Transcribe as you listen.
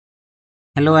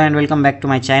Hello and welcome back to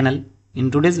my channel.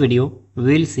 In today's video,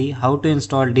 we will see how to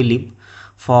install Dilib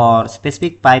for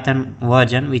specific Python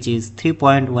version which is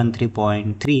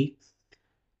 3.13.3.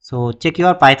 So check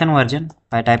your Python version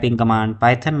by typing command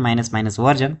python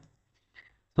 --version.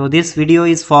 So this video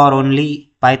is for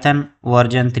only Python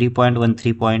version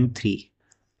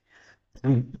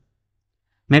 3.13.3.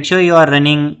 Make sure you are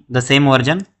running the same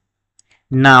version.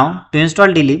 Now to install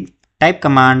Dilib, type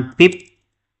command pip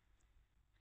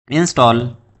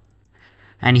install.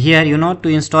 And here to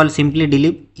install simply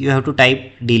Dilib, you have to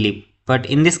type Dilib. But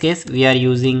in this case, we are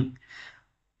using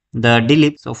the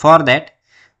Dilib. So for that,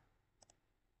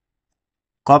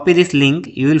 copy this link.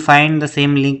 You will find the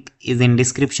same link is in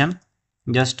description.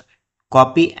 Just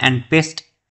copy and paste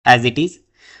as it is.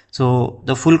 So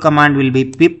the full command will be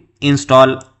pip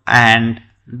install and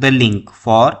the link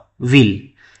for will,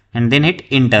 and then hit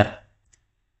enter.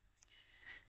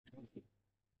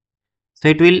 So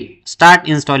it will start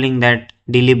installing that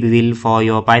Dilib will for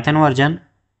your Python version.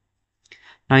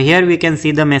 Now here we can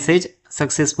see the message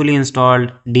successfully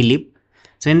installed Dilib.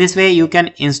 So in this way you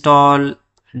can install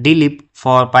Dilib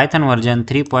for Python version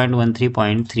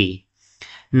 3.13.3.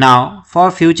 Now for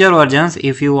future versions,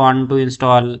 if you want to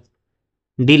install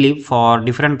Dilib for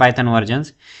different Python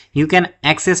versions, you can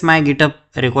access my GitHub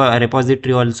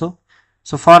repository also.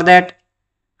 So for that,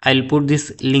 I'll put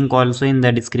this link also in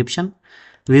the description.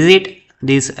 Visit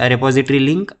this repository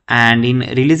link, and in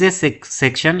releases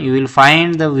section you will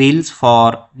find the wheels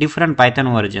for different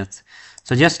Python versions.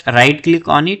 So just right click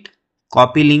on it,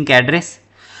 copy link address,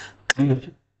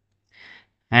 and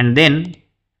then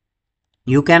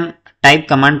you can type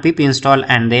command pip install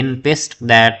and then paste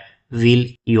that wheel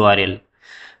URL.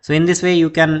 So in this way you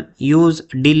can use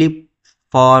Dilib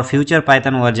for future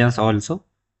Python versions also.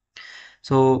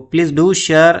 So please do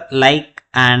share, like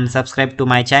and subscribe to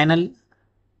my channel.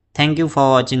 Thank you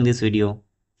for watching this video.